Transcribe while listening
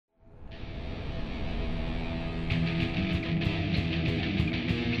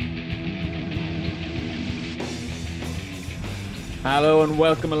Hello and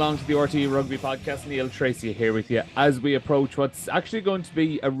welcome along to the RTE Rugby Podcast. Neil Treacy here with you as we approach what's actually going to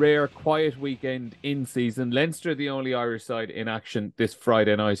be a rare quiet weekend in season. Leinster, the only Irish side in action this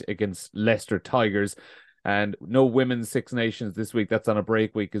Friday night against Leicester Tigers. And no women's Six Nations this week. That's on a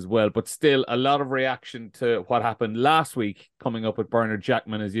break week as well. But still, a lot of reaction to what happened last week, coming up with Bernard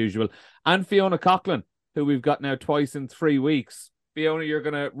Jackman as usual. And Fiona Coghlan, who we've got now twice in 3 weeks. Fiona, you're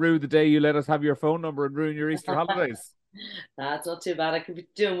going to rue the day you let us have your phone number and ruin your Easter holidays. That's not too bad. I could be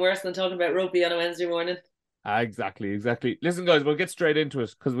doing worse than talking about rugby on a Wednesday morning. Exactly. Listen, guys, we'll get straight into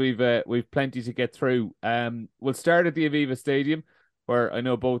it because we've plenty to get through. We'll start at the Aviva Stadium, where I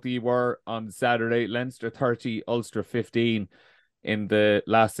know both of you were on Saturday. Leinster 30, Ulster 15 in the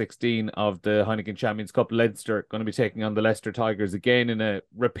last 16 of the Heineken Champions Cup. Leinster going to be taking on the Leicester Tigers again in a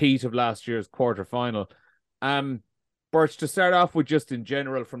repeat of last year's quarter final. Birch, to start off with, just in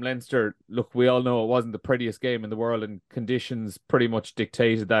general from Leinster, look, we all know it wasn't the prettiest game in the world, and conditions pretty much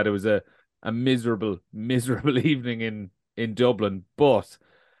dictated that. It was a miserable evening in Dublin. But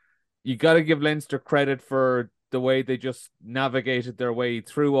you got to give Leinster credit for the way they just navigated their way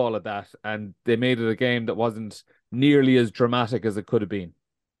through all of that, and they made it a game that wasn't nearly as dramatic as it could have been.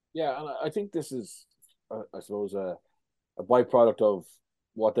 Yeah, and I think this is, I suppose, a byproduct of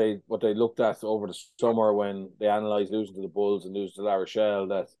what they looked at over the summer when they analysed losing to the Bulls and losing to La Rochelle.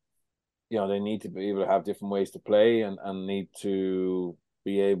 That they need to be able to have different ways to play and need to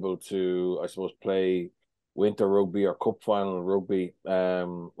be able to, I suppose, play winter rugby or cup final rugby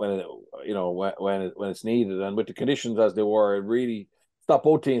when when it's needed, and with the conditions as they were, it really stopped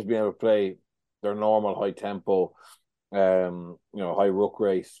both teams being able to play their normal high tempo high ruck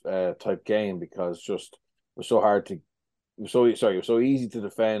race type game, because just it was so hard to it was so easy to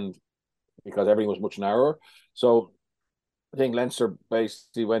defend because everything was much narrower. So I think Leinster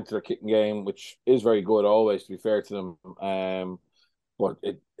basically went to their kicking game, which is very good always, to be fair to them. But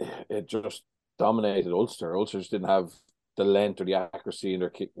it just dominated Ulster. Ulster just didn't have the length or the accuracy in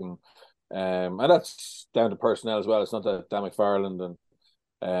their kicking. And that's down to personnel as well. It's not that Dan McFarland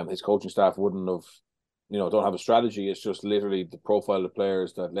and his coaching staff wouldn't have, don't have a strategy. It's just literally the profile of the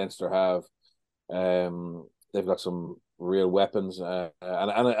players that Leinster have. They've got some real weapons,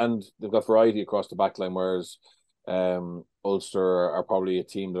 and they've got variety across the back line, whereas Ulster are probably a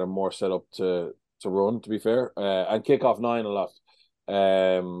team that are more set up to run, to be fair, and kick off nine a lot,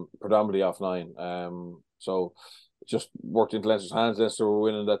 predominantly off nine. So it just worked into Leinster's hands. Leinster were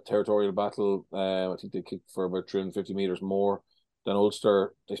winning that territorial battle. I think they kicked for about 350 meters more than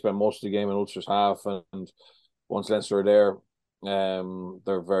Ulster. They spent most of the game in Ulster's half, and once Leinster are there,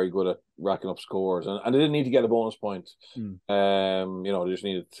 they're very good at racking up scores, and they didn't need to get a bonus point. They just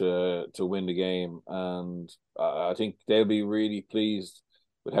needed to win the game, and I think they'll be really pleased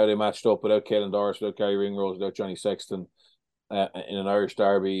with how they matched up without Caelan Doris, without Gary Ringrose, without Johnny Sexton, in an Irish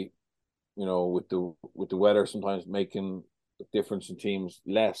derby. With the weather sometimes making the difference in teams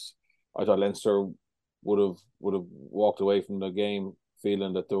less. I thought Leinster would have walked away from the game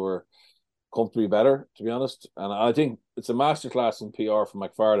feeling that they were comfortably better, to be honest. And I think it's a masterclass in PR from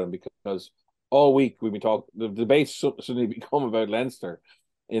McFarland, because all week we've been talking, the debates suddenly become about Leinster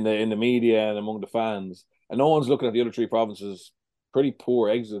in the media and among the fans, and no one's looking at the other three provinces' pretty poor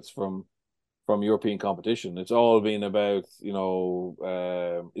exits from European competition. It's all been about, is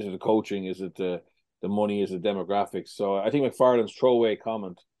it the coaching, is it the money, is it demographics? So I think McFarland's throwaway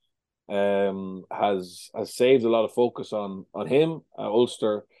comment has saved a lot of focus on him,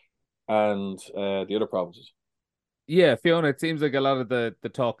 Ulster, and the other provinces. Yeah, Fiona, it seems like a lot of the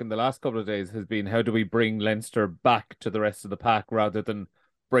talk in the last couple of days has been how do we bring Leinster back to the rest of the pack rather than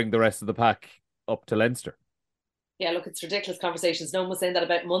bring the rest of the pack up to Leinster. Yeah, look, it's ridiculous conversations. No one was saying that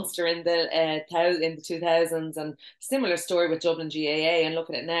about Munster in the 2000s, and similar story with Dublin GAA. And look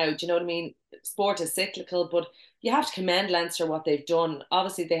at it now. Do you know what I mean? Sport is cyclical, but you have to commend Leinster what they've done.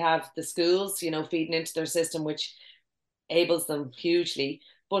 Obviously, they have the schools, feeding into their system, which ables them hugely.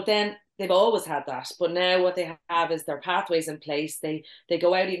 But then they've always had that. But now what they have is their pathways in place. They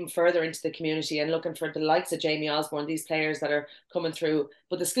go out even further into the community and looking for the likes of Jamie Osborne, these players that are coming through.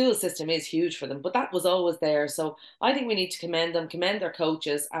 But the school system is huge for them. But that was always there. So I think we need to commend them, commend their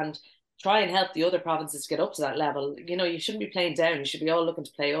coaches, and try and help the other provinces to get up to that level. You shouldn't be playing down. You should be all looking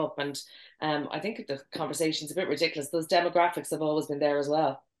to play up. And I think the conversation's a bit ridiculous. Those demographics have always been there as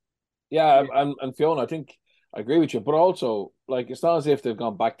well. Yeah, and Fiona, I think I agree with you, but also, like, it's not as if they've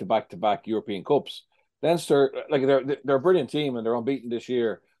gone back to back to back European Cups. Leinster, like, they're a brilliant team and they're unbeaten this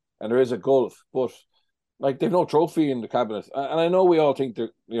year, and there is a gulf, but like, they've no trophy in the cabinet. And I know we all think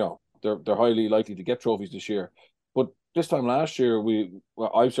they're highly likely to get trophies this year, but this time last year,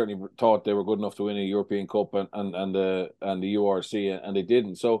 I certainly thought they were good enough to win a European Cup and the URC, and they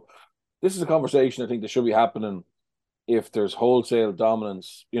didn't. So this is a conversation I think that should be happening if there's wholesale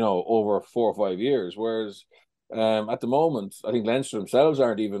dominance, over 4 or 5 years. Whereas at the moment, I think Leinster themselves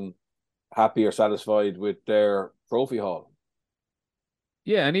aren't even happy or satisfied with their trophy haul.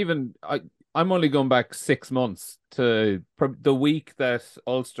 Yeah, and even I'm only going back 6 months to the week that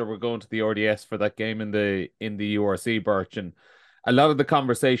Ulster were going to the RDS for that game in the URC, Birch, and a lot of the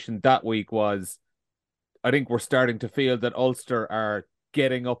conversation that week was, I think we're starting to feel that Ulster are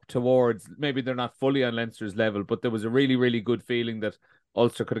getting up towards, maybe they're not fully on Leinster's level, but there was a really, really good feeling that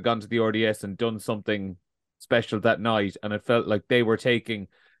Ulster could have gone to the RDS and done something special that night, and it felt like they were taking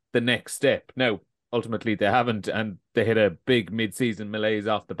the next step. Now, ultimately, they haven't, and they hit a big mid-season malaise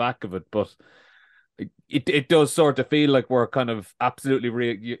off the back of it, but it does sort of feel like we're kind of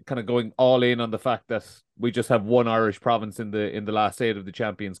absolutely kind of going all in on the fact that we just have one Irish province in the last eight of the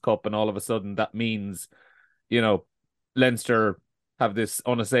Champions Cup, and all of a sudden that means, Leinster have this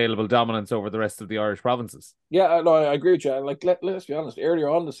unassailable dominance over the rest of the Irish provinces. Yeah, no, I agree with you. Like, let's be honest. Earlier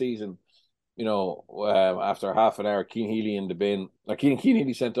on the season, after half an hour, Cian Healy in the bin, like Cian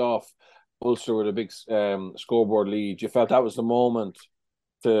Healy sent off Ulster with a big scoreboard lead. You felt that was the moment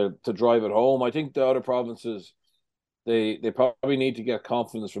to drive it home. I think the other provinces, they probably need to get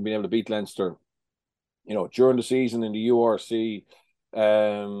confidence from being able to beat Leinster, during the season in the URC,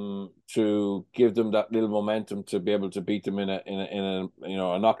 to give them that little momentum to be able to beat them in a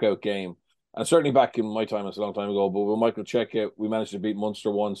knockout game. And certainly back in my time, it's a long time ago, but with Michael Cheika, we managed to beat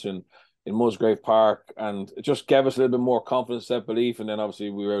Munster once in Musgrave Park, and it just gave us a little bit more confidence, that belief. And then obviously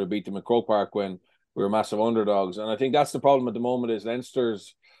we were able to beat them at Croke Park when we were massive underdogs. And I think that's the problem at the moment, is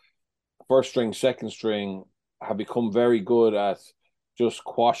Leinster's first string, second string have become very good at just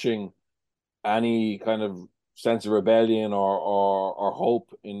quashing any kind of sense of rebellion or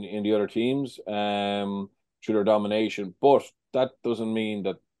hope in the other teams through their domination. But that doesn't mean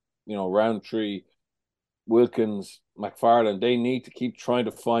that, Roundtree, Wilkins, McFarlane, they need to keep trying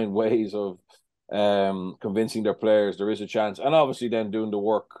to find ways of convincing their players there is a chance, and obviously then doing the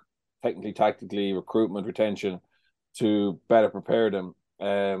work technically, tactically, recruitment, retention, to better prepare them.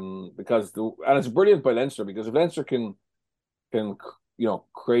 And it's brilliant by Leinster, because if Leinster can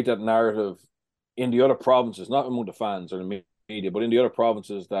create that narrative in the other provinces, not among the fans or the media, but in the other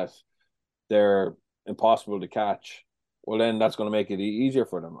provinces, that they're impossible to catch, well, then that's going to make it easier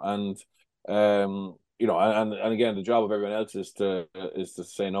for them. And and again, the job of everyone else is to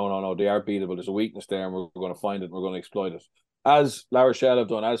say no, they are beatable. There's a weakness there, and we're going to find it, and we're going to exploit it, as La Rochelle have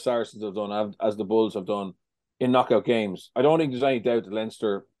done, as Saracens have done, as the Bulls have done in knockout games. I don't think there's any doubt that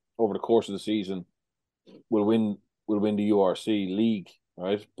Leinster, over the course of the season, will win the URC league,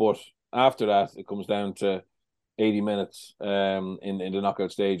 right? But after that, it comes down to 80 minutes in the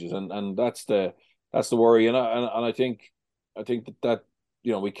knockout stages, and that's the worry. And I think that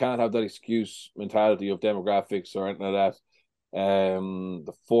we can't have that excuse mentality of demographics or anything like that.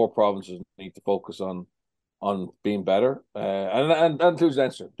 The four provinces need to focus on being better, and includes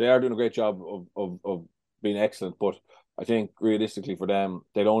Leinster. They are doing a great job of being excellent, but I think realistically for them,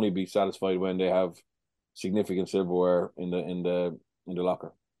 they'd only be satisfied when they have significant silverware in the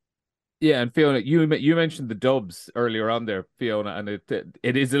locker. Yeah, and Fiona, you mentioned the Dubs earlier on there, Fiona, and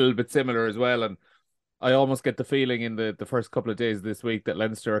it is a little bit similar as well. And I almost get the feeling in the first couple of days of this week that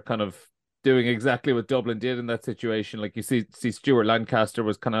Leinster are kind of doing exactly what Dublin did in that situation. Like, you see Stuart Lancaster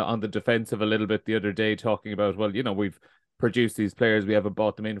was kind of on the defensive a little bit the other day, talking about, well, we've produced these players, we haven't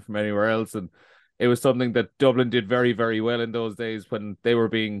bought them in from anywhere else. And it was something that Dublin did very, very well in those days when they were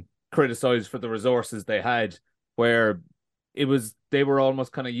being criticised for the resources they had, where they were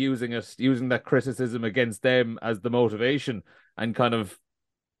almost kind of using that criticism against them as the motivation, and kind of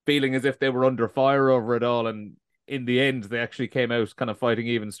feeling as if they were under fire over it all. And in the end, they actually came out kind of fighting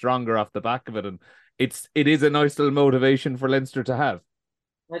even stronger off the back of it. And it is a nice little motivation for Leinster to have.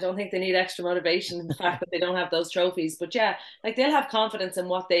 I don't think they need extra motivation in the fact that they don't have those trophies. But yeah, like, they'll have confidence in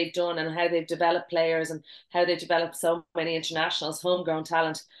what they've done and how they've developed players and how they've developed so many internationals, homegrown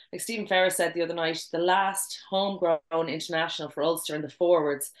talent. Like Stephen Ferris said the other night, the last homegrown international for Ulster in the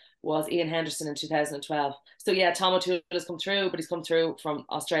forwards was Ian Henderson in 2012. So yeah, Tom O'Toole has come through, but he's come through from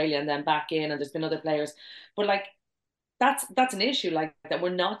Australia and then back in, and there's been other players. But like, that's an issue, like, that we're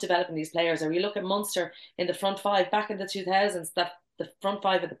not developing these players. Or you look at Munster in the front five back in the 2000s, that the front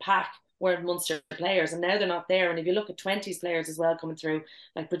five of the pack weren't Munster players, and now they're not there. And if you look at 20s players as well coming through,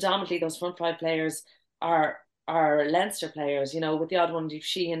 like, predominantly those front five players are our Leinster players, with the odd one,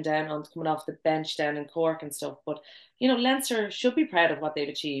 Sheehan down on coming off the bench down in Cork and stuff. But, Leinster should be proud of what they've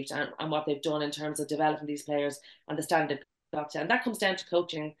achieved and what they've done in terms of developing these players and the standard got to. And that comes down to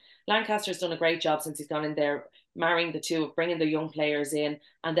coaching. Lancaster's done a great job since he's gone in there, marrying the two of bringing the young players in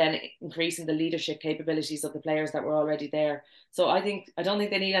and then increasing the leadership capabilities of the players that were already there. So I don't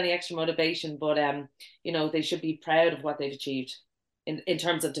think they need any extra motivation, but they should be proud of what they've achieved in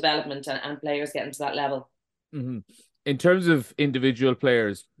terms of development and players getting to that level. Mm-hmm. In terms of individual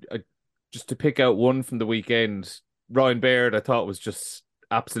players, just to pick out one from the weekend, Ryan Baird, I thought was just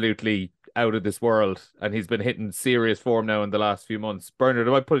absolutely out of this world, and he's been hitting serious form now in the last few months. Bernard,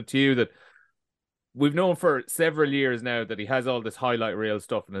 I might put it to you that we've known for several years now that he has all this highlight reel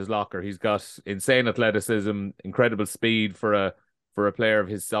stuff in his locker. He's got insane athleticism, incredible speed for a player of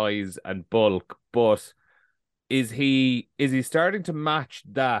his size and bulk, but is he starting to match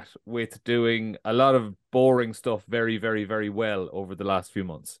that with doing a lot of boring stuff very, very, very well over the last few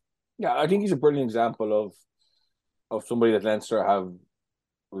months? Yeah, I think he's a brilliant example of somebody that Leinster have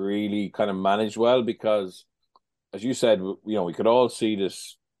really kind of managed well, because, as you said, we could all see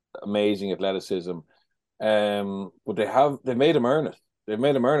this amazing athleticism, but they've made him earn it. They've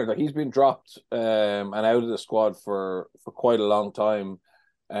made him earn it. Like, he's been dropped and out of the squad for quite a long time,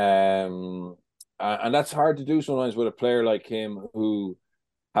 and that's hard to do sometimes with a player like him who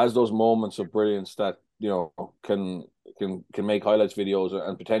has those moments of brilliance that can make highlights videos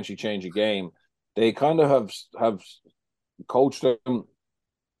and potentially change a game. They kind of have coached him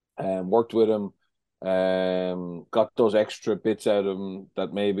and worked with him, got those extra bits out of him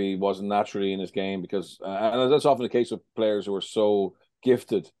that maybe wasn't naturally in his game, because and that's often the case with players who are so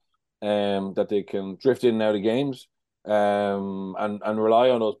gifted that they can drift in and out of games and rely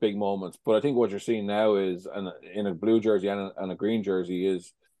on those big moments. But I think what you're seeing now is, in a blue jersey and a green jersey,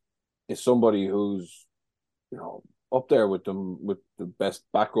 is somebody who's up there with the best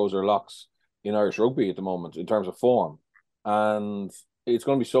back rows or locks in Irish rugby at the moment in terms of form. And it's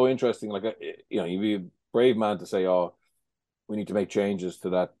going to be so interesting. Like, you'd be a brave man to say, "Oh, we need to make changes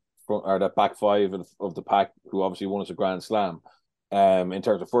to that front or that back five of the pack, who obviously won us a Grand Slam." In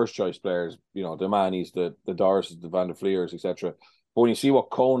terms of first choice players, the Mannies, the Dorises, the Van der Fleers, etc. But when you see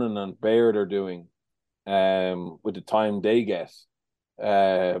what Coghlan and Baird are doing, with the time they get,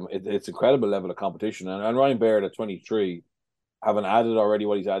 it's incredible level of competition. And Ryan Baird at 23, having added already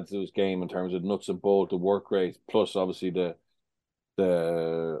what he's added to his game in terms of nuts and bolts, the work rate, plus obviously the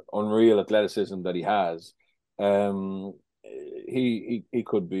unreal athleticism that he has, he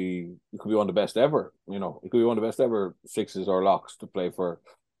could be one of the best ever. He could be one of the best ever sixes or locks to play for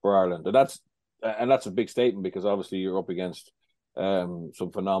Ireland, and that's a big statement, because obviously you're up against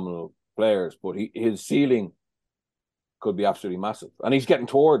some phenomenal players, but his ceiling could be absolutely massive, and he's getting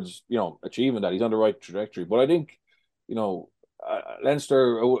towards achieving that. He's on the right trajectory. But I think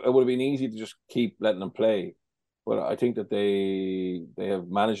Leinster, it would have been easy to just keep letting him play, but I think that they have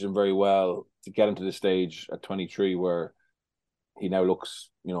managed him very well to get him to the stage at 23 where he now looks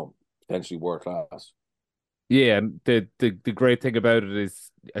potentially world class. Yeah, and the great thing about it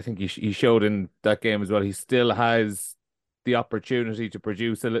is, I think he showed in that game as well, he still has the opportunity to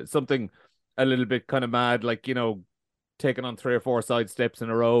produce something a little bit kind of mad, like taking on 3 or 4 side steps in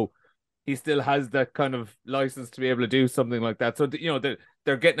a row. He still has that kind of license to be able to do something like that. So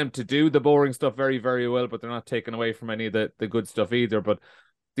they're getting him to do the boring stuff very, very well, but they're not taking away from any of the good stuff either. But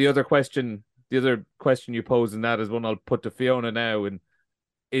the other question you pose in that is one I'll put to Fiona now. And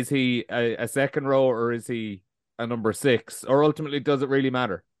is he a second row, or is he a number 6? Or ultimately, does it really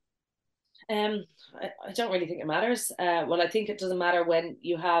matter? I don't really think it matters. Well, I think it doesn't matter when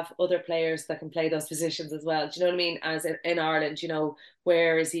you have other players that can play those positions as well. Do you know what I mean? As in Ireland,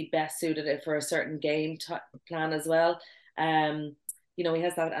 where is he best suited for a certain game plan as well? He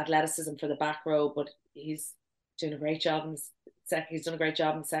has that athleticism for the back row, but he's doing a great job in the second. He's done a great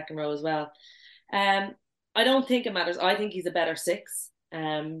job in the second row as well. I don't think it matters. I think he's a better 6.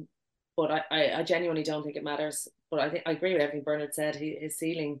 But I genuinely don't think it matters. But I agree with everything Bernard said. His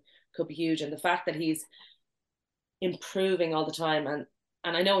ceiling could be huge, and the fact that he's improving all the time, and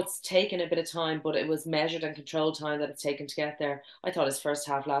I know it's taken a bit of time, but it was measured and controlled time that it's taken to get there. I thought his first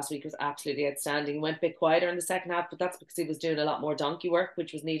half last week was absolutely outstanding. He went a bit quieter in the second half, but that's because he was doing a lot more donkey work,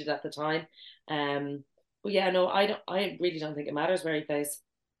 which was needed at the time. But yeah, no, I really don't think it matters where he plays.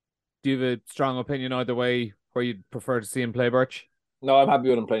 Do you have a strong opinion either way where you'd prefer to see him play, Birch? No, I'm happy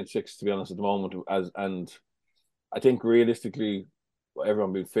with him playing 6, to be honest, at the moment. And I think realistically,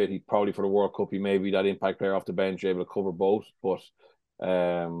 everyone being fit, he probably, for the World Cup, he may be that impact player off the bench, able to cover both. But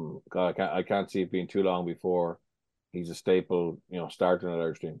God, I can't see it being too long before he's a staple, starting at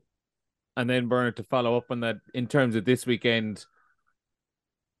Irish team. And then Bernard, to follow up on that, in terms of this weekend,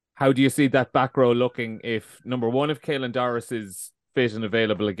 how do you see that back row looking if, number one, if Caelan Doris is fit and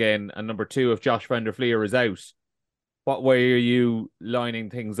available again, and number two, if Josh van der Flier is out? What way are you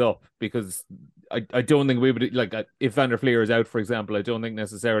lining things up? Because I don't think we would, like, if Van der Flier is out, for example, I don't think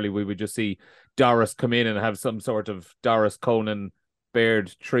necessarily we would just see Doris come in and have some sort of Doris, Conan,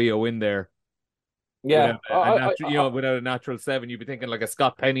 Baird trio in there. Yeah, Without a natural seven. You'd be thinking like a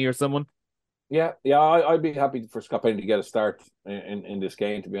Scott Penny or someone. Yeah, I'd be happy for Scott Penny to get a start in this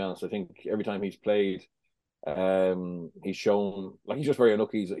game, to be honest. I think every time he's played, he's shown, like, he's just very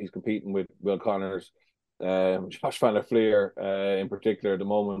unlucky. He's competing with Will Connors, Josh van der Flier in particular at the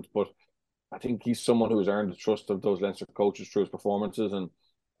moment. But I think he's someone who has earned the trust of those Leinster coaches through his performances. And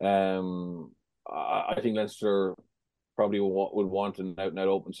I think Leinster probably would want an out-and-out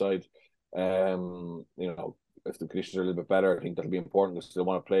open side. If the conditions are a little bit better, I think that'll be important because they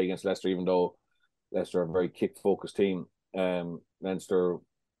want to play against Leicester, even though Leicester are a very kick-focused team. Leinster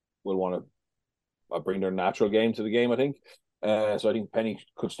will want to bring their natural game to the game, I think. So I think Penny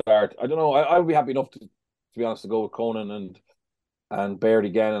could start. I don't know. I would be happy enough to be honest, to go with Conan and Baird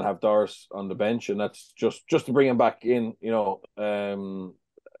again and have Doris on the bench, and that's just to bring him back in,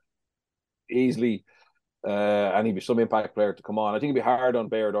 easily. And he'd be some impact player to come on. I think it'd be hard on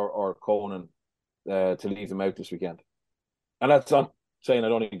Baird or Conan to leave them out this weekend. And that's not saying I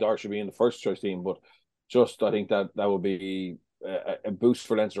don't think Doris should be in the first choice team, but just I think that would be a boost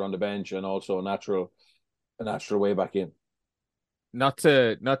for Leinster on the bench and also a natural way back in. Not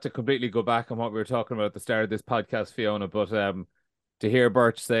to completely go back on what we were talking about at the start of this podcast, Fiona, but to hear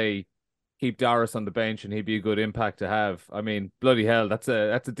Birch say keep Doris on the bench and he'd be a good impact to have. I mean, bloody hell, that's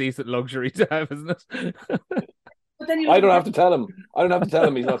a decent luxury to have, isn't it? But then I don't have to tell him. I don't have to tell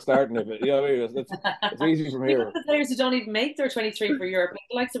him he's not starting. It's easy from here. The players who don't even make their 23 for Europe, like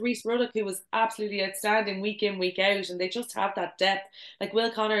the likes of Rhys Ruddock, who was absolutely outstanding week in, week out, and they just have that depth. Like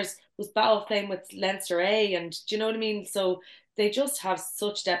Will Connors was battle playing with Leinster A, and do you know what I mean? So they just have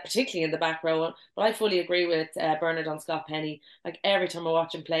such depth, particularly in the back row. But I fully agree with Bernard on Scott Penny. Like every time I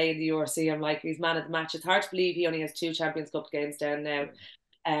watch him play in the URC, I'm like, he's man of the match. It's hard to believe he only has 2 Champions Cup games down now.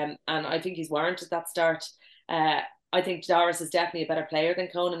 And I think he's warranted that start. I think Doris is definitely a better player than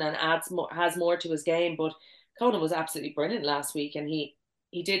Conan and has more to his game. But Conan was absolutely brilliant last week, and he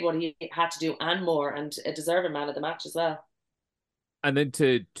did what he had to do and more, and a deserving man of the match as well. And then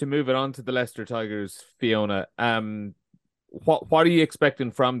to move it on to the Leicester Tigers, Fiona, what are you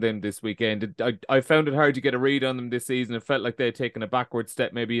expecting from them this weekend? I found it hard to get a read on them this season. It felt like they had taken a backward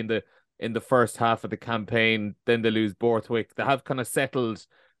step maybe in the first half of the campaign. Then they lose Borthwick. They have kind of settled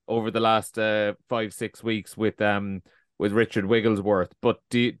over the last 5-6 weeks with Richard Wigglesworth. But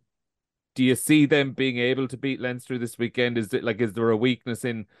do you see them being able to beat Leinster this weekend? Is there a weakness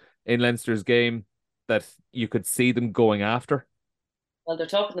in Leinster's game that you could see them going after? Well, they're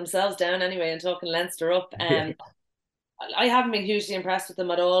talking themselves down anyway and talking Leinster up. I haven't been hugely impressed with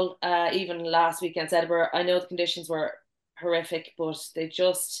them at all. Even last week against Edinburgh, I know the conditions were horrific, but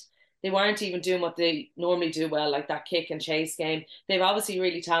they weren't even doing what they normally do well, like that kick and chase game. They've obviously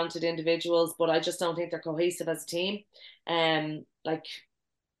really talented individuals, but I just don't think they're cohesive as a team. Like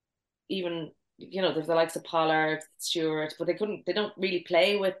even, there's the likes of Pollard, Stewart, but they don't really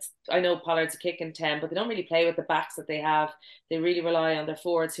play with, I know Pollard's a kicking 10, but they don't really play with the backs that they have. They really rely on their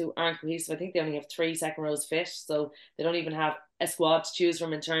forwards who aren't cohesive. I think they only have 3 second rows fit, so they don't even have a squad to choose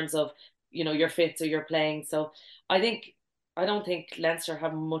from in terms of, your fits or your playing. So I don't think Leinster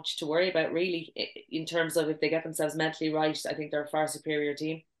have much to worry about really in terms of if they get themselves mentally right. I think they're a far superior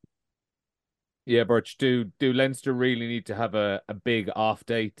team. Yeah, Birch, do Leinster really need to have a big off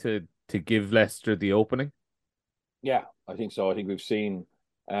day to give Leicester the opening? Yeah, I think so. I think we've seen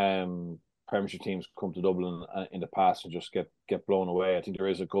Premiership teams come to Dublin in the past and just get blown away. I think there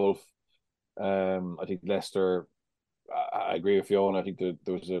is a gulf. I think Leicester, I agree with Fiona. I think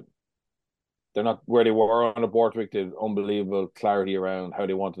they're not where they were on the Borthwick. They had unbelievable clarity around how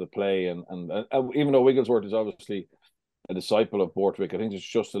they wanted to play. And even though Wigglesworth is obviously a disciple of Borthwick, I think it's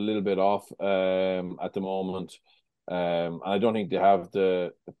just a little bit off at the moment. And I don't think they have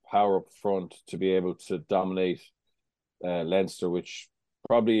the power up front to be able to dominate Leinster, which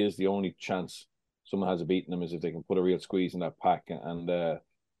probably is the only chance someone has of beating them, is if they can put a real squeeze in that pack. And I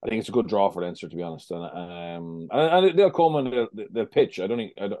think it's a good draw for Leinster, to be honest. And they'll come and they'll pitch. I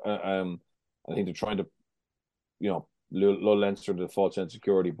think they're trying to, lull Leinster to the false sense of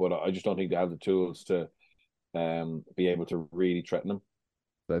security, but I just don't think they have the tools to be able to really threaten them.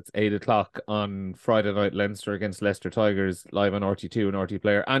 That's 8:00 on Friday night, Leinster against Leicester Tigers, live on RT2 and RT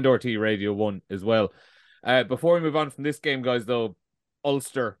Player and RT Radio 1 as well. Before we move on from this game, guys, though,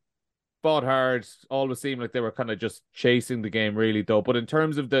 Ulster fought hard, always seemed like they were kind of just chasing the game really though. But in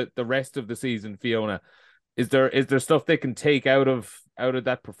terms of the rest of the season, Fiona, is there stuff they can take out of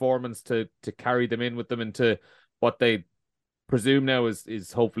that performance to carry them in with them into what they presume now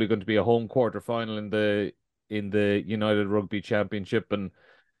is hopefully going to be a home quarter final in the United Rugby Championship, and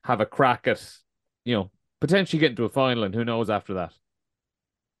have a crack at, potentially getting to a final, and who knows after that.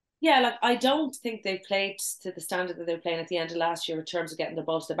 Yeah, like I don't think they played to the standard that they were playing at the end of last year in terms of getting the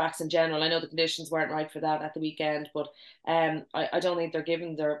ball to their backs in general. I know the conditions weren't right for that at the weekend, but I don't think they're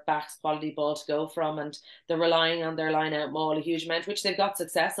giving their backs quality ball to go from, and they're relying on their line out maul a huge amount, which they've got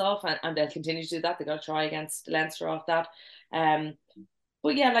success off, and they'll continue to do that. They've got to try against Leinster off that. Um,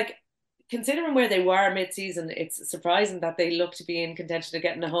 but yeah, like considering where they were mid-season, it's surprising that they look to be in contention of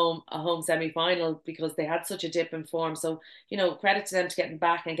getting a home semi-final because they had such a dip in form. So credit to them to getting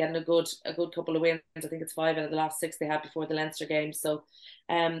back and getting a good couple of wins. I think it's 5 out of the last 6 they had before the Leinster game. So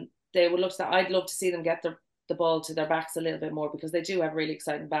they would look to that. I'd love to see them get the ball to their backs a little bit more because they do have really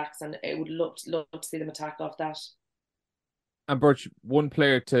exciting backs, and it would love to see them attack off that. And Birch, one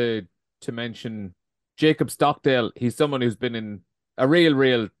player to mention, Jacob Stockdale. He's someone who's been in a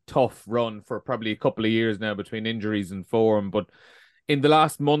real tough run for probably a couple of years now between injuries and form. But in the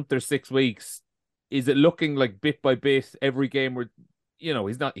last month or 6 weeks, is it looking like bit by bit every game where he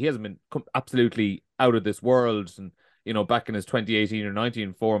hasn't been absolutely out of this world, and back in his 2018 or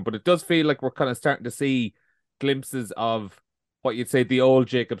 19 form, but it does feel like we're kind of starting to see glimpses of what you'd say the old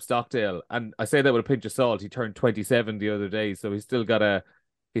Jacob Stockdale. And I say that with a pinch of salt. He turned 27 the other day, so he's still got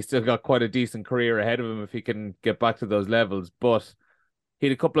quite a decent career ahead of him if he can get back to those levels. But he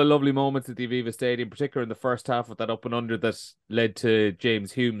had a couple of lovely moments at the Aviva Stadium, particularly in the first half with that up and under that led to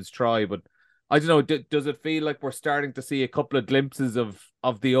James Hume's try. But I don't know, does it feel like we're starting to see a couple of glimpses of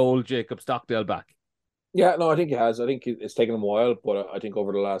the old Jacob Stockdale back? Yeah, no, I think it has. I think it's taken him a while, but I think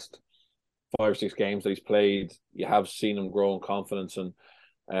over the last 5 or 6 games that he's played, you have seen him grow in confidence and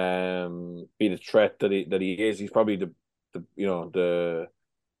be the threat that he is. He's probably the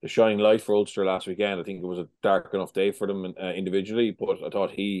shining light for Ulster last weekend. I think it was a dark enough day for them individually, but I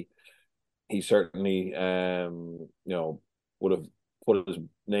thought he certainly would have put his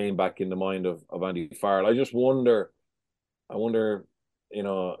name back in the mind of Andy Farrell. I wonder,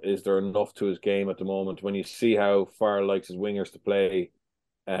 is there enough to his game at the moment when you see how Farrell likes his wingers to play?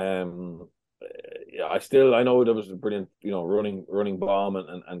 Yeah, I know there was a brilliant, running bomb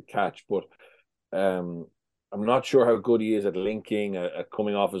and catch, but I'm not sure how good he is at linking, at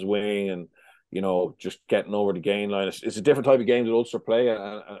coming off his wing, and just getting over the gain line. It's a different type of game that Ulster play,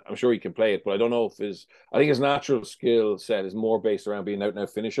 and I'm sure he can play it. But I don't know if I think his natural skill set is more based around being out and out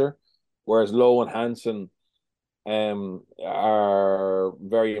finisher, whereas Lowe and Hansen are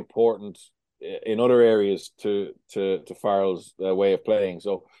very important in other areas to Farrell's way of playing.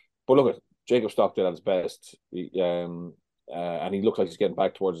 So, but look at Jacob Stockdale at his best, and he looks like he's getting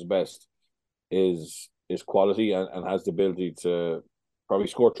back towards his best. Is quality and has the ability to probably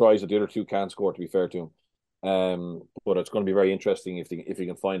score tries that the other two can't score, to be fair to him. But it's going to be very interesting if he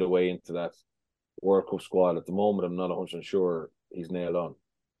can find a way into that World Cup squad. At the moment, I'm not 100% sure he's nailed on.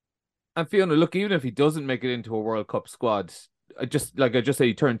 And Fiona, look, even if he doesn't make it into a World Cup squad, I just said,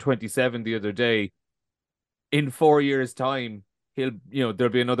 he turned 27 the other day. In 4 years' time, there'll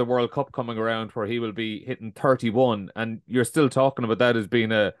be another World Cup coming around where he will be hitting 31, and you're still talking about that as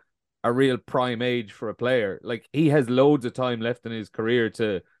being a real prime age for a player. Like, he has loads of time left in his career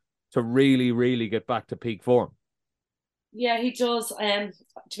to really get back to peak form. Yeah, he does. To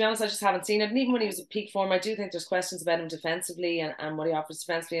be honest, I just haven't seen it. And even when he was at peak form, I do think there's questions about him defensively and what he offers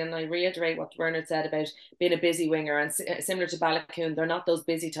defensively. And I reiterate what Bernard said about being a busy winger. And similar to Balakoon, they're not those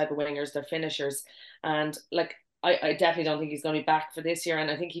busy type of wingers, they're finishers. And like, I definitely don't think he's going to be back for this year.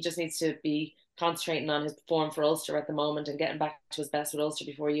 And I think he just needs to be concentrating on his form for Ulster at the moment and getting back to his best with Ulster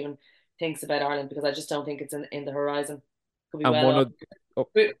before he even thinks about Ireland, because I just don't think it's in the horizon. Could be And well one off. of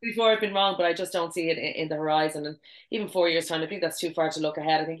oh, Before I've been wrong, but I just don't see it in the horizon. And even 4 years' time, I think that's too far to look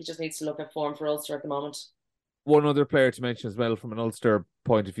ahead. I think he just needs to look at form for Ulster at the moment. one other player to mention as well from an Ulster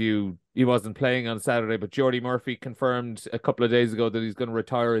point of view, he wasn't playing on Saturday, but Geordie Murphy confirmed a couple of days ago that he's going to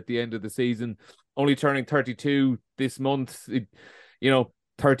retire at the end of the season, only turning 32 this month.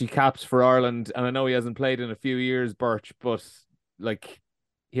 30 caps for Ireland, and I know he hasn't played in a few years, Birch, but like,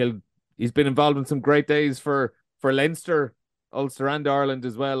 he's been involved in some great days for Leinster, Ulster, and Ireland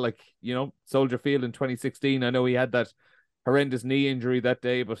as well. Like, Soldier Field in 2016. I know he had that horrendous knee injury that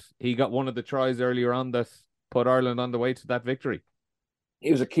day, but he got one of the tries earlier on that put Ireland on the way to that victory.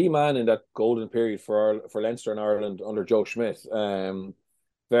 He was a key man in that golden period for Leinster and Ireland under Joe Schmidt.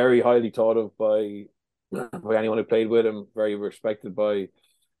 Very highly thought of by anyone who played with him. Very respected by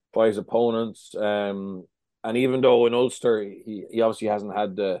by his opponents. And even though in Ulster he obviously hasn't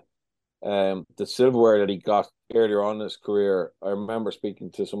had the silverware that he got earlier on in his career. I remember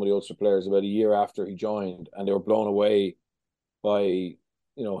speaking to some of the Ulster players about a year after he joined, and they were blown away by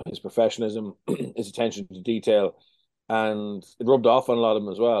his professionalism, his attention to detail, and it rubbed off on a lot of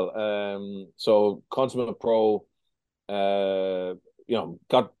them as well. So consummate pro, got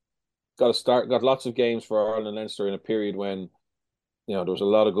a start, got lots of games for Ireland and Leinster in a period when there was a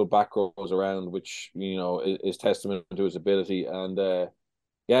lot of good back rows around, which is testament to his ability. And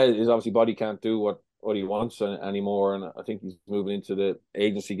his obviously body can't do what he wants anymore, and I think he's moving into the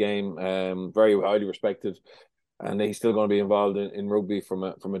agency game. Very highly respected, and he's still going to be involved in rugby from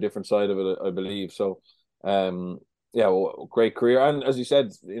a different side of it, I believe. So, great career, and as you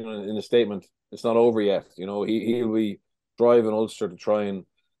said, in the statement, it's not over yet. He'll be driving Ulster to try and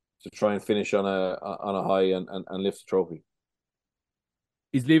finish on a high and lift the trophy.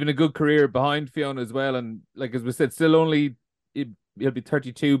 He's leaving a good career behind Fiona as well, and like as we said, still only he'll be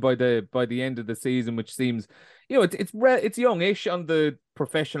 32 by the end of the season, which seems, it's youngish on the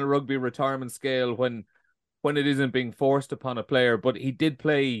professional rugby retirement scale when it isn't being forced upon a player. But he did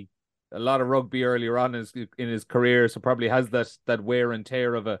play a lot of rugby earlier on in his career, so probably has that wear and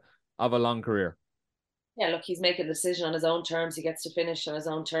tear of a long career. Yeah, look, he's making a decision on his own terms. He gets to finish on his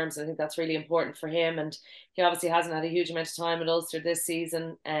own terms. I think that's really important for him. And he obviously hasn't had a huge amount of time at Ulster this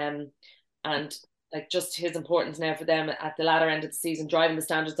season. And like just his importance now for them at the latter end of the season, driving the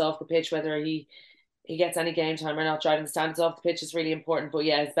standards off the pitch, whether he gets any game time or not, driving the standards off the pitch is really important. But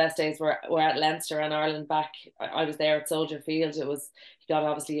yeah, his best days were at Leinster and Ireland back. I was there at Soldier Field. He got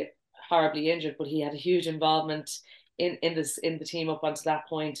obviously horribly injured, but he had a huge involvement in the team up until that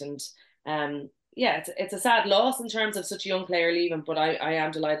point. And it's a sad loss in terms of such a young player leaving, but I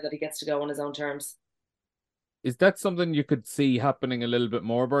am delighted that he gets to go on his own terms. Is that something you could see happening a little bit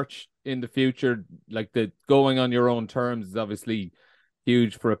more, Birch, in the future? Like the going on your own terms is obviously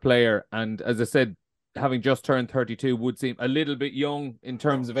huge for a player. And as I said, having just turned 32 would seem a little bit young in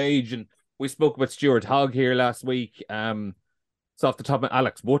terms of age. And we spoke about Stuart Hogg here last week. It's off the top of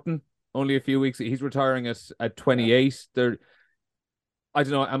Alex Wootton, only a few weeks. He's retiring at 28. There, I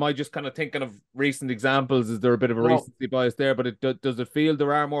don't know. Am I just kind of thinking of recent examples? Is there a bit of a recency bias there? But does it feel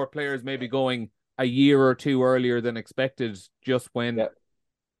there are more players maybe going a year or two earlier than expected, just when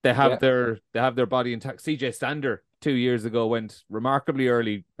they have their body intact? CJ Stander 2 years ago went remarkably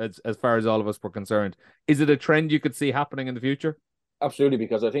early as far as all of us were concerned. Is it a trend you could see happening in the future? Absolutely,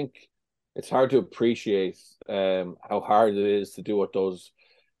 because I think it's hard to appreciate how hard it is to do what those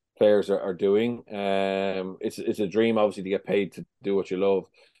players are doing. It's a dream, obviously, to get paid to do what you love.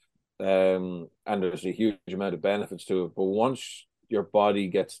 And there's a huge amount of benefits to it. But once your body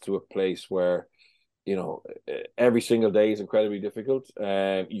gets to a place where, every single day is incredibly difficult,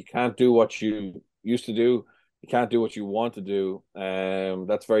 you can't do what you used to do. You can't do what you want to do.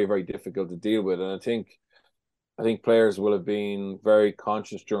 That's very, very difficult to deal with. And I think players will have been very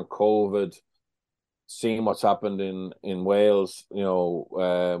conscious during COVID, seeing what's happened in Wales,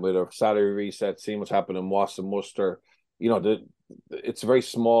 with a salary reset, seeing what's happened in Wasps and Munster. It's a very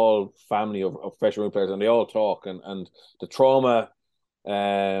small family of professional players, and they all talk. And the trauma,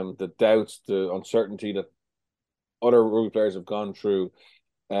 the doubts, the uncertainty that other rugby players have gone through.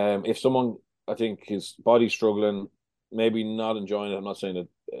 If someone, I think, his body's struggling, maybe not enjoying it. I'm not saying that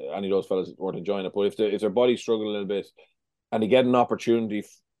any of those fellas weren't enjoying it, but if their body's struggling a little bit, and they get an opportunity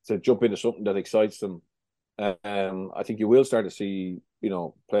to jump into something that excites them, I think you will start to see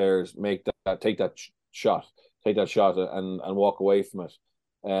players take that shot and walk away from it,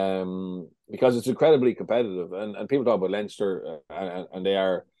 because it's incredibly competitive, and people talk about Leinster and they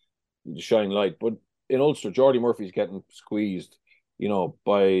are the shining light, but in Ulster, Jordy Murphy's getting squeezed,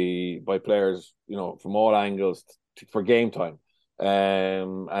 by players, from all angles for game time,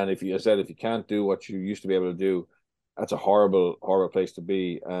 and if you can't do what you used to be able to do, that's a horrible, horrible place to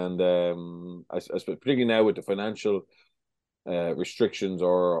be. And I particularly now with the financial restrictions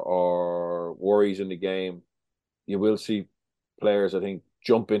or worries in the game, you will see players, I think,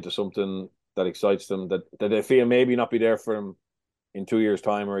 jump into something that excites them, that they feel maybe not be there for them in 2 years'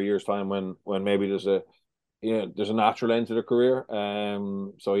 time or a year's time, when maybe there's a natural end to their career.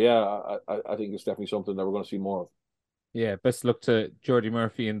 So yeah, I think it's definitely something that we're going to see more of. Yeah, best luck to Jordy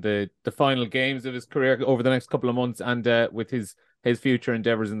Murphy in the final games of his career over the next couple of months, and with his future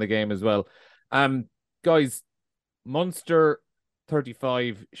endeavours in the game as well. Guys, Munster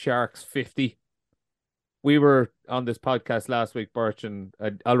 35, Sharks 50. We were on this podcast last week, Birch, and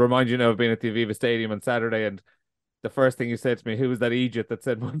I'll remind you now of being at the Aviva Stadium on Saturday, and the first thing you said to me, who was that Egypt that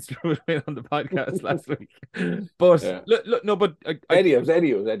said Munster would win on the podcast last week? But Yeah. look, no, but Eddie was. I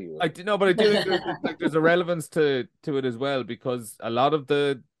do know, but I do think there's a relevance to it as well, because a lot of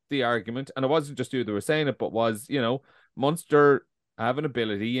the argument, and it wasn't just you that were saying it, but was, Munster have an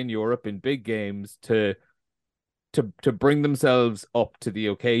ability in Europe in big games to bring themselves up to the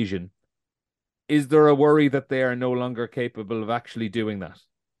occasion. Is there a worry that they are no longer capable of actually doing that?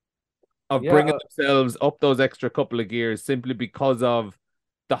 Of bringing themselves up those extra couple of gears simply because of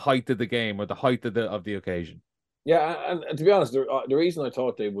the height of the game or the height of the occasion? Yeah, and to be honest, the reason I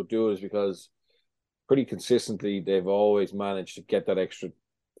thought they would do it is because pretty consistently they've always managed to get that extra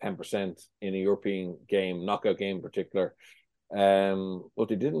 10% in a European game, knockout game in particular. But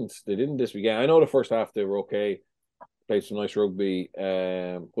they didn't this weekend. I know the first half they were okay, played some nice rugby,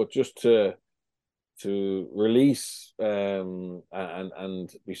 but just to release and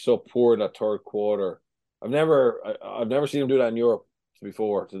be so poor in that third quarter. I've never seen them do that in Europe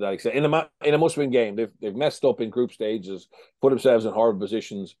before to that extent. In a must-win game, they've messed up in group stages, put themselves in horrible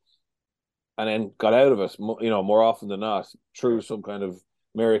positions, and then got out of it. More often than not, through some kind of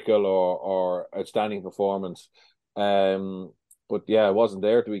miracle or outstanding performance. But yeah, it wasn't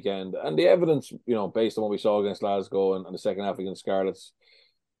there at the weekend, and the evidence, based on what we saw against Glasgow and the second half against Scarlets,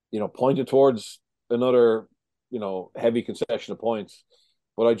 pointed towards another, heavy concession of points.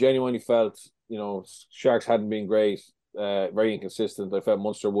 But I genuinely felt, Sharks hadn't been great, very inconsistent. I felt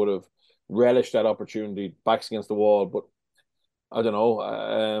Munster would have relished that opportunity, backs against the wall. But I don't know.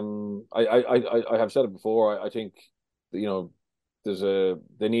 I have said it before. I think, they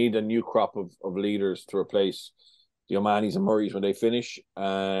need a new crop of leaders to replace the O'Mahonys and Murrays when they finish.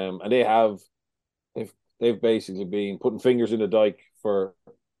 And they've basically been putting fingers in the dike for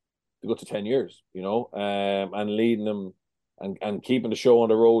to go to 10 years, and leading them and keeping the show on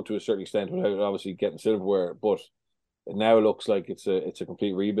the road to a certain extent without obviously getting silverware. But it now looks like it's a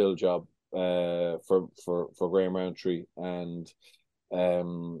complete rebuild job for Graham Roundtree. And I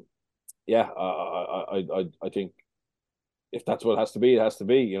think if that's what it has to be, it has to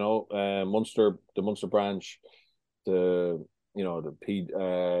be. Munster, the Munster branch, the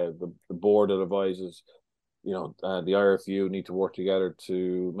board that advises, the IRFU need to work together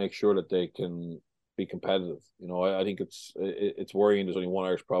to make sure that they can be competitive. I think it's worrying. There's only one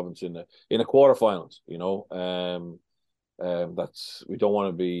Irish province in the quarterfinals. That's, we don't want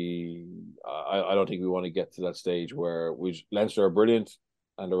to be. I don't think we want to get to that stage where Leinster are brilliant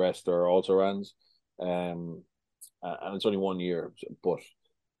and the rest are also rans, and it's only 1 year. But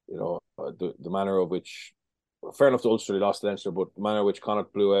the manner of which, fair enough to Ulster, they lost to Leinster, but the manner of which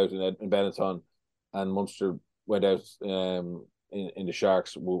Connacht blew out in Benetton and Munster went out in the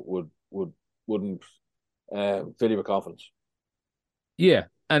Sharks wouldn't fill you with confidence. Yeah,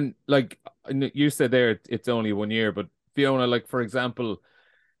 and like you said there, it's only 1 year, but Fiona, like for example,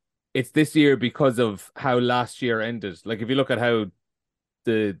 it's this year because of how last year ended. Like if you look at how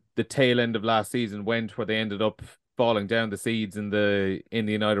the tail end of last season went, where they ended up falling down the seeds in the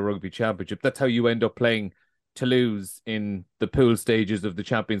United Rugby Championship, that's how you end up playing Toulouse in the pool stages of the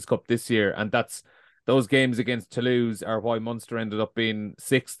Champions Cup this year, and those games against Toulouse are why Munster ended up being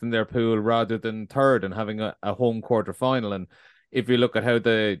sixth in their pool rather than third and having a home quarter final. And if you look at how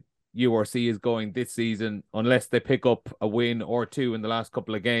the URC is going this season, unless they pick up a win or two in the last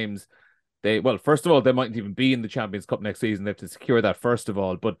couple of games, first of all, they mightn't even be in the Champions Cup next season. They have to secure that first of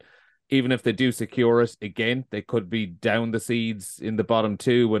all. But even if they do secure it, again, they could be down the seeds in the bottom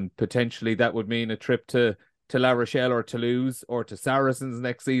two, and potentially that would mean a trip to La Rochelle or Toulouse or to Saracens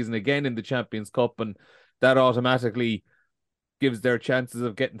next season again in the Champions Cup, and that automatically gives their chances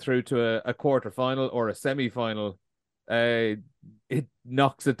of getting through to a quarter final or a semi-final. It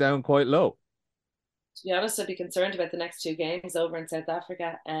knocks it down quite low. To be honest, I'd be concerned about the next two games over in South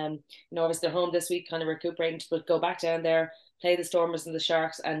Africa. Obviously they're home this week, kind of recuperating, but go back down there, play the Stormers and the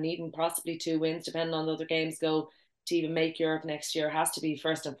Sharks, and needing possibly 2 wins, depending on the other games go, to even make Europe next year has to be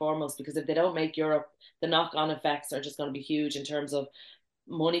first and foremost, because if they don't make Europe, the knock-on effects are just going to be huge in terms of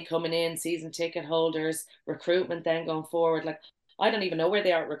money coming in, season ticket holders, recruitment then going forward. Like, I don't even know where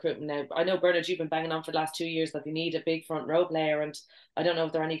they are at recruitment now. I know, Bernard, you've been banging on for the last 2 years that they need a big front row player, and I don't know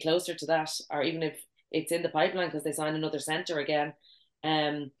if they're any closer to that, or even if it's in the pipeline because they signed another centre again.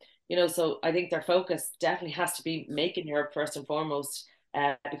 So I think their focus definitely has to be making Europe first and foremost,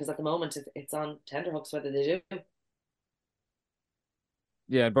 because at the moment it's on tenterhooks whether they do.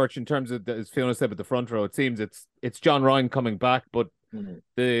 Yeah, Birch, in terms of, as Fiona said, with the front row, it seems it's John Ryan coming back, but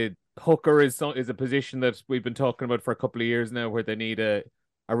the hooker is a position that we've been talking about for a couple of years now, where they need a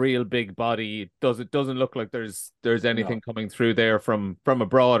real big body. It doesn't look like there's anything coming through there from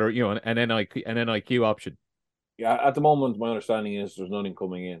abroad, or an NIQ option. yeah, at the moment, my understanding is there's nothing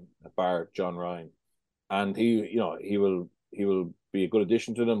coming in bar John Ryan, and he will be a good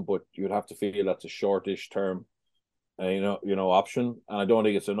addition to them, but you'd have to feel that's a shortish term, option. And I don't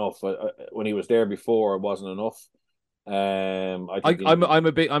think it's enough. When he was there before, it wasn't enough. I think I'm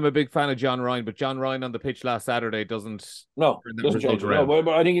a big fan of John Ryan, but John Ryan on the pitch last Saturday doesn't no turn that doesn't result change it. around. No,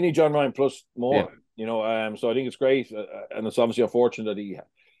 but I think you need John Ryan plus more. Yeah. So I think it's great, and it's obviously unfortunate that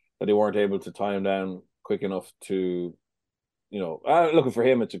they weren't able to tie him down quick enough to, looking for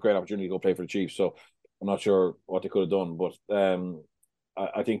him. It's a great opportunity to go play for the Chiefs. So I'm not sure what they could have done, but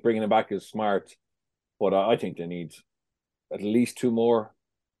I think bringing him back is smart. But I think they need at least two more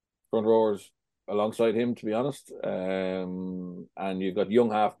front rowers alongside him, to be honest. And you've got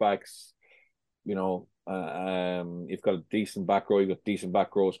young halfbacks, you've got a decent back row, you've got decent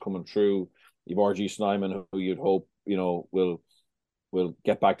back rows coming through. You've RG Snyman, who you'd hope, will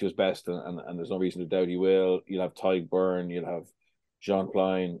get back to his best, and there's no reason to doubt he will. You'll have Tyg Byrne, you'll have Jean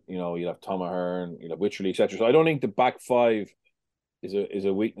Klein, you'll have Tom Ahern, you'll have Wycherley, etc. So I don't think the back five is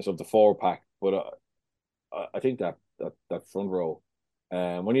a weakness of the forward pack, but I think that front row,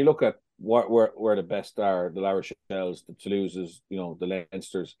 when you look at where the best are, the La Rochelles, the Toulouses, the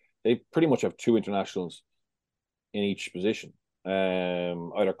Leinsters, they pretty much have two internationals in each position,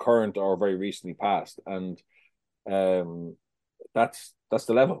 either current or very recently passed, and that's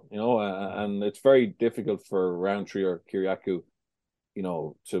the level, and it's very difficult for Roundtree or Kiriakou,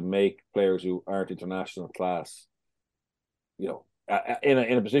 to make players who aren't international class, in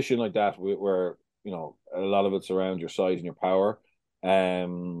a position like that where a lot of it's around your size and your power,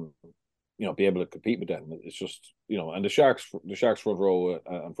 be able to compete with them. It's just, and the Sharks front row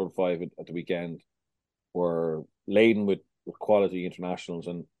and front five at the weekend were laden with quality internationals,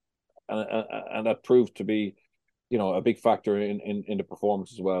 and that proved to be, a big factor in the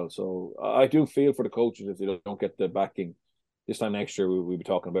performance as well. So I do feel for the coaches if they don't get the backing this time next year. We'll be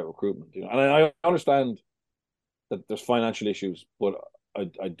talking about recruitment, and I understand that there's financial issues, but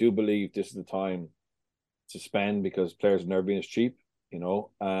I do believe this is the time to spend because players have never been as cheap,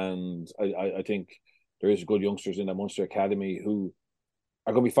 and I think there is good youngsters in that Munster Academy who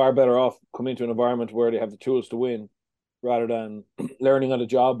are going to be far better off coming into an environment where they have the tools to win rather than learning on the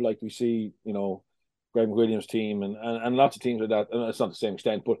job like we see, Greg McWilliams' team and lots of teams like that. And it's not the same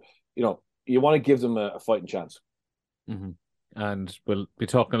extent, but, you want to give them a fighting chance. Mm-hmm. And we'll be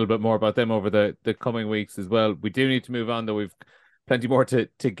talking a little bit more about them over the coming weeks as well. We do need to move on, though. We've plenty more to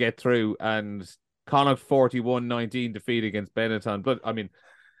get through. And Connacht 41-19 defeat against Benetton. But, I mean,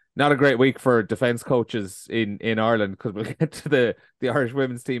 not a great week for defence coaches in Ireland, because we'll get to the Irish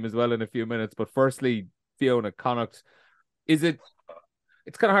women's team as well in a few minutes. But firstly, Fiona, Connacht,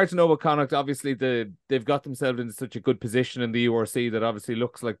 it's kind of hard to know about Connacht. Obviously, they've got themselves in such a good position in the URC that obviously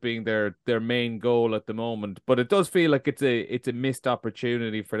looks like being their main goal at the moment. But it does feel like it's a missed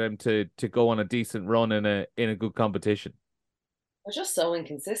opportunity for them to go on a decent run in a good competition. They're just so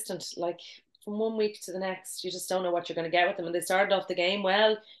inconsistent. Like from one week to the next, you just don't know what you're going to get with them. And they started off the game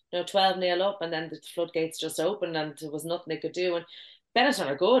well, 12-0 up, and then the floodgates just opened, and there was nothing they could do. And Benetton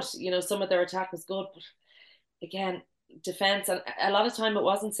are good. Some of their attack was good, but again, defense, and a lot of time it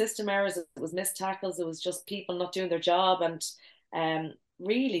wasn't system errors, it was missed tackles, it was just people not doing their job, and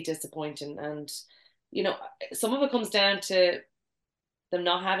really disappointing. And some of it comes down to them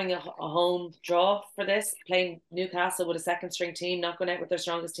not having a home draw for this, playing Newcastle with a second string team, not going out with their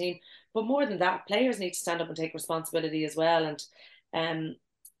strongest team. But more than that, players need to stand up and take responsibility as well. And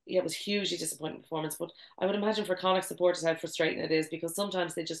it was hugely disappointing performance. But I would imagine for Connacht supporters how frustrating it is, because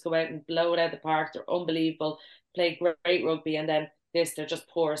sometimes they just go out and blow it out of the park. They're unbelievable, play great rugby, and then they're just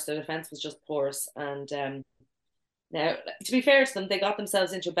porous. Their defence was just porous. And now, to be fair to them, they got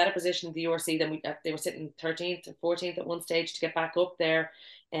themselves into a better position in the URC than they were sitting 13th or 14th at one stage. To get back up there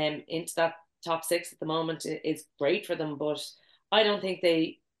into that top six at the moment is great for them. But I don't think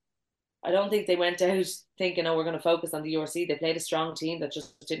they went out thinking, we're going to focus on the URC. They played a strong team that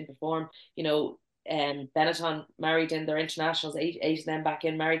just didn't perform. Benetton married in their internationals, eight of them back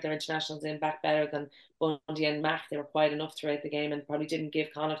in, married their internationals in back better than Bundy and Mac. They were quiet enough throughout the game and probably didn't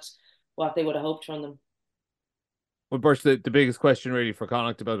give Connacht what they would have hoped from them. Well, Birch, the biggest question really for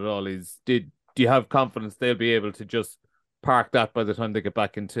Connacht about it all is, do you have confidence they'll be able to just park that by the time they get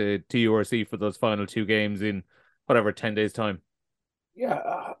back into URC for those final two games in whatever 10 days time? Yeah,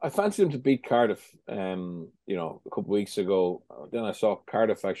 I fancy them to beat Cardiff, a couple of weeks ago. Then I saw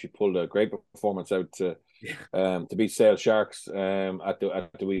Cardiff actually pulled a great performance out to beat Sale Sharks at the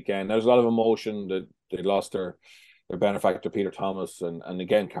weekend. There was a lot of emotion that they lost their benefactor Peter Thomas, and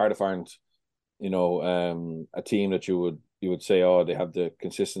again Cardiff aren't a team that you would say, they have the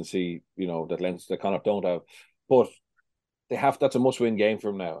consistency, that Connacht don't have. but that's a must-win game for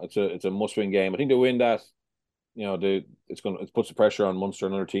them now. It's a must-win game. I think they win that. It puts the pressure on Munster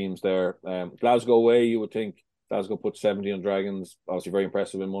and other teams there. Glasgow away, you would think Glasgow put 70 on Dragons. Obviously, very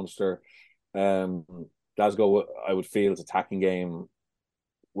impressive in Munster. Glasgow, I would feel, its attacking game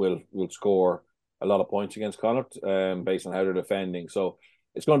will score a lot of points against Connacht, based on how they're defending. So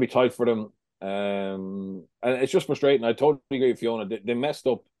it's going to be tight for them. And it's just frustrating. I totally agree with Fiona. They messed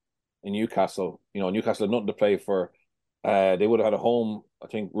up in Newcastle. Newcastle had nothing to play for. They would have had a home, I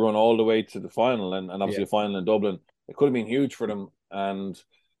think, run all the way to the final, and obviously a final in Dublin. It could have been huge for them, and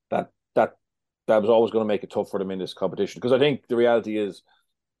that was always going to make it tough for them in this competition. Because I think the reality is,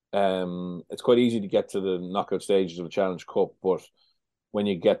 it's quite easy to get to the knockout stages of the Challenge Cup, but when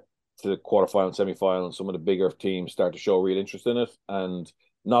you get to the quarterfinal, semi-final, some of the bigger teams start to show real interest in it, and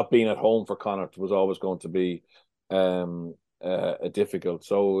not being at home for Connacht was always going to be difficult.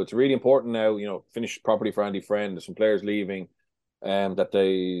 So it's really important now, finish properly for Andy Friend. There's some players leaving, that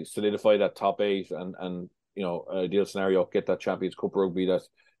they solidify that top 8 and ideal scenario, get that Champions Cup rugby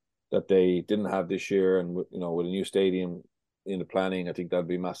that they didn't have this year, and with a new stadium in the planning, I think that'd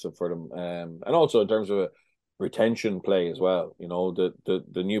be massive for them. And also in terms of a retention play as well,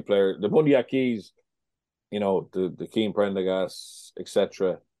 the new player, the Bundy Keys, the Keane Prendergast,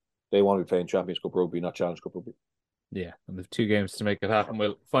 etc. They want to be playing Champions Cup rugby, not Challenge Cup rugby. Yeah, and there's 2 games to make it happen.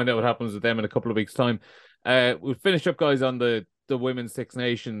 We'll find out what happens with them in a couple of weeks' time. We'll finish up, guys, on the Women's Six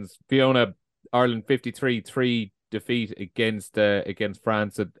Nations. Fiona, Ireland 53-3 defeat against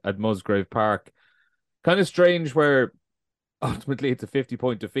France at Musgrave Park. Kind of strange where ultimately it's a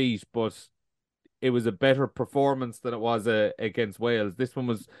 50-point defeat, but it was a better performance than it was against Wales. This one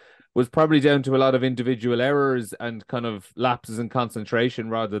was probably down to a lot of individual errors and kind of lapses in concentration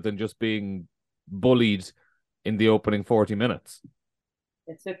rather than just being bullied in the opening 40 minutes.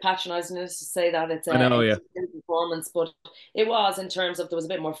 It's a bit patronising to say that it's a performance, but it was, in terms of there was a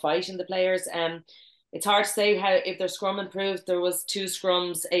bit more fight in the players. It's hard to say if their scrum improved. There was 2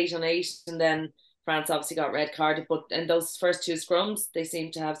 scrums, 8 on 8, and then France obviously got red carded. But in those first 2 scrums, they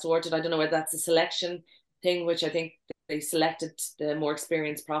seem to have sorted. I don't know whether that's a selection thing, which I think they selected the more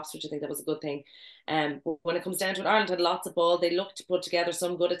experienced props, which I think that was a good thing. But when it comes down to it, Ireland had lots of ball. They looked to put together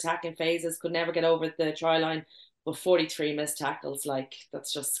some good attacking phases, could never get over the try line, but 43 missed tackles,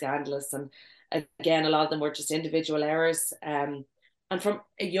 that's just scandalous. And again, a lot of them were just individual errors. And from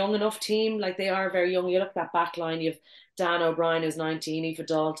a young enough team, they are very young. You look at that back line, you have Dan O'Brien, who's 19, Aoife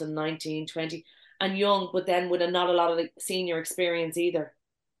Dalton, 19, 20, and young, but then with not a lot of senior experience either.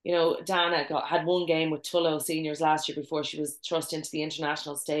 Dana had 1 game with Tullow seniors last year before she was thrust into the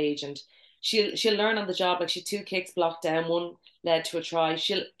international stage, and she'll learn on the job. She had 2 kicks blocked down, 1 led to a try.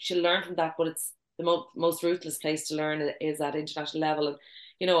 She'll learn from that, but it's the most ruthless place to learn is at international level.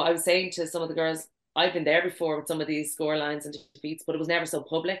 And I was saying to some of the girls, I've been there before with some of these score lines and defeats, but it was never so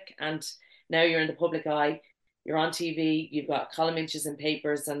public. And now you're in the public eye, you're on TV, you've got column inches in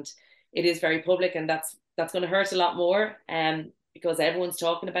papers, and it is very public, and that's going to hurt a lot more. Because everyone's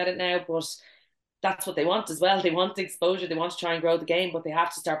talking about it now, but that's what they want as well. They want the exposure. They want to try and grow the game, but they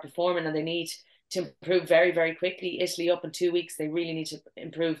have to start performing, and they need to improve very, very quickly. Italy up in 2 weeks. They really need to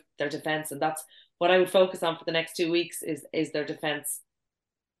improve their defence, and that's what I would focus on for the next 2 weeks is their defence.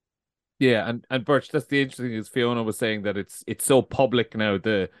 Yeah, and Birch, that's the interesting thing, is Fiona was saying that it's so public now,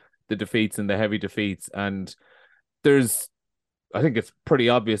 the defeats and the heavy defeats, and I think it's pretty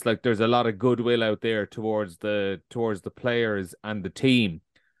obvious, there's a lot of goodwill out there towards the players and the team.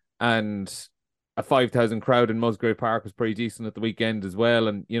 And a 5,000 crowd in Musgrave Park was pretty decent at the weekend as well.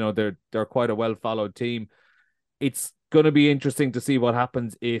 And, they're quite a well-followed team. It's going to be interesting to see what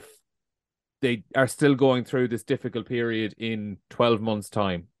happens if they are still going through this difficult period in 12 months'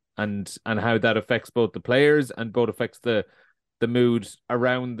 time, and how that affects both the players and both affects the mood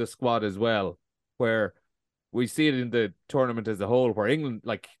around the squad as well, where we see it in the tournament as a whole, where England,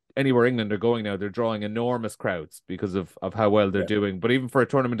 anywhere England are going now, they're drawing enormous crowds because of how well they're doing. But even for a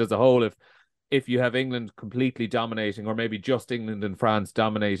tournament as a whole, if you have England completely dominating, or maybe just England and France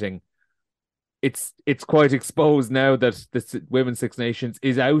dominating, it's quite exposed now that the Women's Six Nations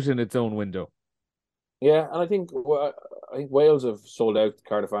is out in its own window. Yeah, and I think Wales have sold out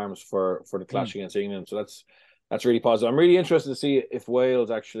Cardiff Arms for the clash against England, so that's really positive. I'm really interested to see if Wales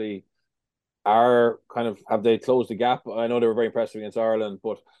actually are have they closed the gap. I know they were very impressive against Ireland,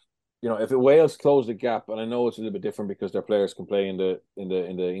 but if Wales close the gap, and I know it's a little bit different because their players can play in the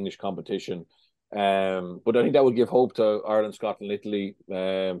English competition, but I think that would give hope to Ireland, Scotland, Italy,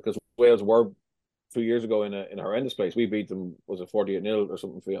 because Wales were 2 years ago in a horrendous place. We beat them, was it 48-0 or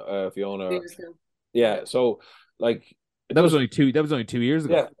something, Fiona? Yeah, so That was only 2 years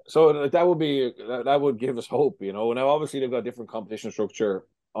ago. Yeah, so that would give us hope, you know. Now, obviously, they've got different competition structure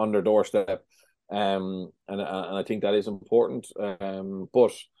on their doorstep, and I think that is important.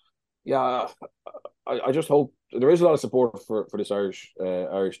 But yeah, I just hope there is a lot of support for this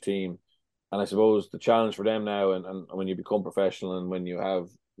Irish team, and I suppose the challenge for them now, and when you become professional and when you have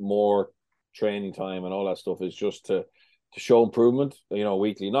more training time and all that stuff, is just to show improvement, you know,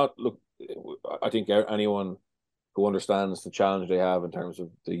 weekly. Not look, I think anyone who understands the challenge they have in terms of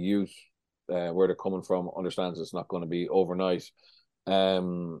the youth, where they're coming from, understands it's not going to be overnight.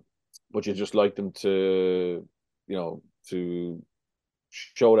 But you just like them to, you know, to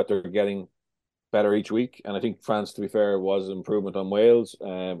show that they're getting better each week. And I think France, to be fair, was an improvement on Wales.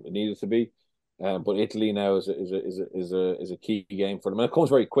 It needed to be. But Italy now is a key game for them. And it comes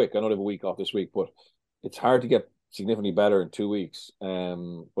very quick. I know they have a week off this week, but it's hard to get significantly better in 2 weeks.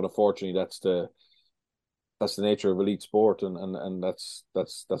 But unfortunately, that's the nature of elite sport, and that's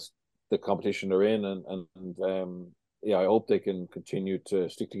the competition they're in, and yeah, I hope they can continue to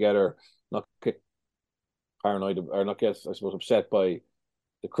stick together, not get paranoid or not get, I suppose, upset by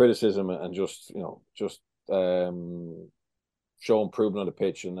the criticism, and just show improvement on the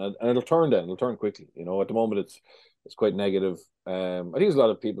pitch, and it'll turn quickly. You know, at the moment it's quite negative. I think there's a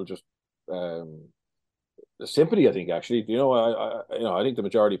lot of people just sympathy. I think actually, you know, I think the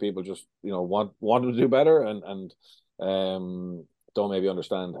majority of people just, you know, want them to do better, and don't maybe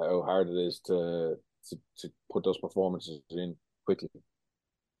understand how hard it is to put those performances in quickly.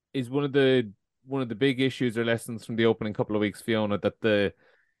 Is one of the big issues or lessons from the opening couple of weeks, Fiona, that the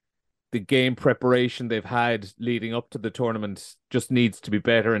game preparation they've had leading up to the tournament just needs to be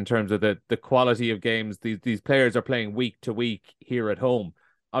better in terms of the quality of games. These players are playing week to week here at home.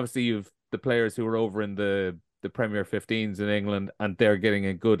 Obviously, you've the players who are over in the Premier 15s in England, and they're getting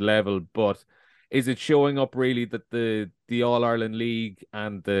a good level. But is it showing up really that the All Ireland League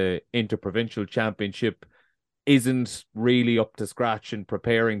and the Interprovincial Championship isn't really up to scratch in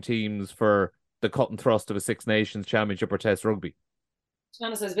preparing teams for the cut and thrust of a Six Nations Championship or Test rugby? To be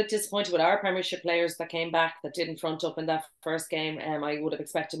honest, I was a bit disappointed with our Premiership players that came back that didn't front up in that first game. I would have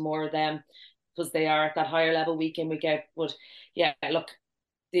expected more of them because they are at that higher level week in, week out. But yeah, look,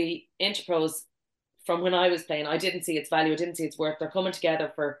 the Interpros, from when I was playing, I didn't see its value. I didn't see its worth. They're coming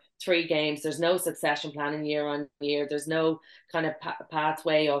together for 3 games. There's no succession planning year on year. There's no kind of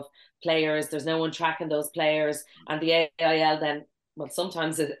pathway of players. There's no one tracking those players. And the AIL then, well,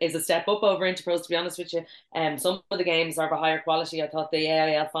 sometimes it is a step up over Interpros, to be honest with you. Some of the games are of a higher quality. I thought the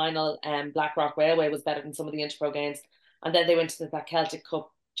AIL final, Blackrock Railway, was better than some of the Interpro games. And then they went to that Celtic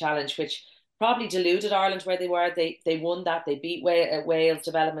Cup challenge, which probably deluded Ireland where they were. They won that. They beat Wales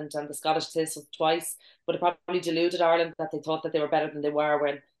Development and the Scottish Thistle twice, but it probably deluded Ireland that they thought that they were better than they were,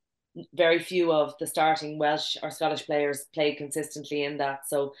 when very few of the starting Welsh or Scottish players played consistently in that.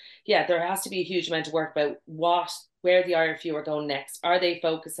 So yeah, there has to be a huge amount of work about where the RFU are going next. Are they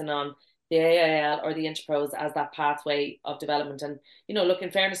focusing on the AIL or the Interpros as that pathway of development? And, you know, look,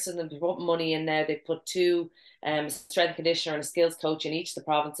 in fairness to them, they're putting money in now. They've put 2 strength conditioner and a skills coach in each of the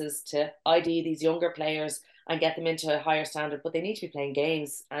provinces to ID these younger players and get them into a higher standard. But they need to be playing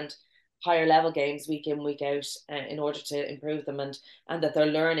games, and higher level games week in, week out, in order to improve them, and that they're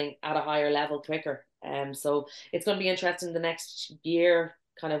learning at a higher level quicker. So it's going to be interesting the next year,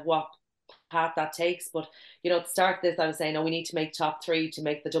 kind of what path that takes. But, you know, to start this, I was saying, oh, we need to make top 3 to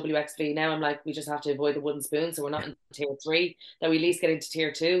make the WXV. Now I'm like, we just have to avoid the wooden spoon, so we're not in tier 3, that we at least get into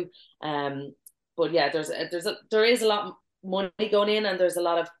tier 2. But yeah, there is a lot of money going in, and there's a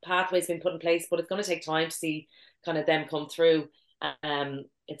lot of pathways being put in place, but it's going to take time to see kind of them come through.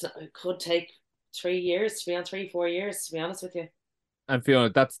 It could take 3 years, to be on 3-4 years, to be honest with you. And Fiona,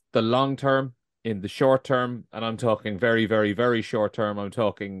 that's the long term. In the short term, and I'm talking very, very, very short term, I'm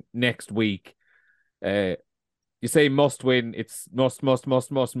talking next week. You say must win, it's must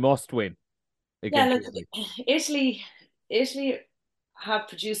win Yeah, against look, Italy. Italy have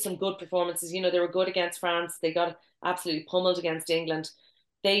produced some good performances. You know, they were good against France. They got absolutely pummeled against England.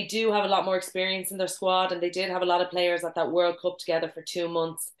 They do have a lot more experience in their squad, and they did have a lot of players at that World Cup together for 2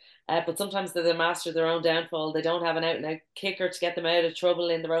 months. But sometimes they're the master of their own downfall. They don't have an out-and-out kicker to get them out of trouble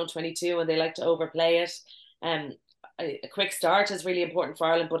in their own 22, and they like to overplay it. A quick start is really important for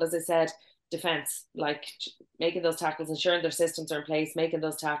Ireland, but as I said, defence, like making those tackles, ensuring their systems are in place, making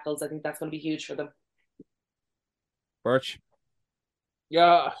those tackles, I think that's going to be huge for them. Birch?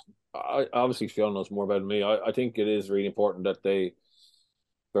 Yeah, obviously Fiona knows more about me. I think it is really important that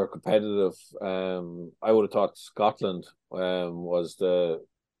they're competitive. I would have thought Scotland was the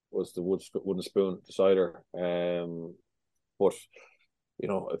wooden spoon decider. But you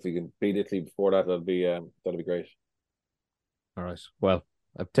know, if we can beat Italy before that, that'd be great. All right. Well,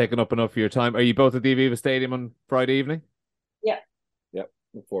 I've taken up enough of your time. Are you both at the Aviva Stadium on Friday evening? Yeah. Yeah,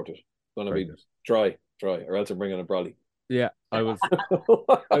 look forward to it. It's going to Very be good. try, or else I'm bringing a brolly. Yeah, I will.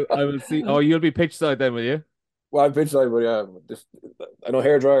 I will see. Oh, you'll be pitch side then, will you? Well, I'm pitch side, but yeah, I know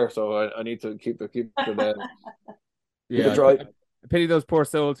hair dryer, so I need to keep it Yeah, dry. I pity those poor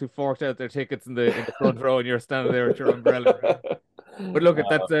souls who forked out their tickets in the front row, and you're standing there with your umbrella. But look,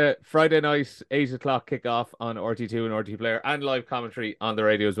 that's a Friday night, 8 o'clock kickoff on RT2 and RT Player, and live commentary on the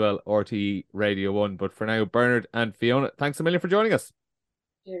radio as well, RT Radio 1. But for now, Bernard and Fiona, thanks a million for joining us.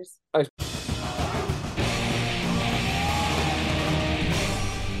 Cheers. Thanks.